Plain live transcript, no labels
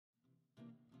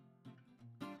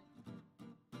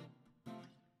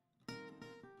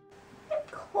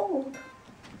cold.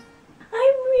 I'm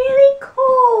really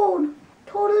cold.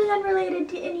 Totally unrelated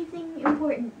to anything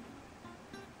important.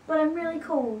 But I'm really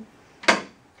cold.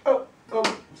 Oh,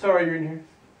 sorry you're in here.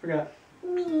 Forgot.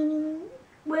 Meaning,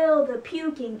 will the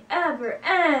puking ever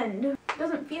end?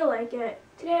 Doesn't feel like it.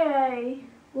 Today I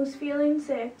was feeling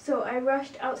sick, so I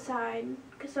rushed outside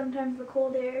because sometimes the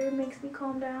cold air makes me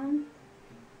calm down.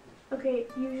 Okay,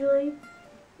 usually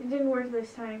it didn't work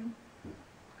this time.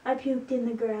 I puked in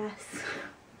the grass.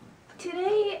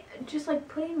 Today, just like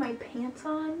putting my pants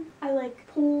on, I like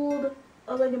pulled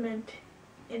a ligament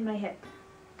in my hip.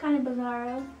 Kind of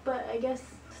bizarro, but I guess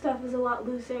stuff is a lot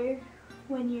looser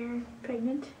when you're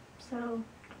pregnant, so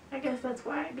I guess that's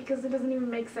why, because it doesn't even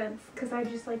make sense, because I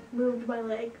just like moved my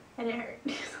leg and it hurt.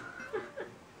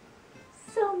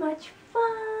 So much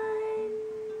fun!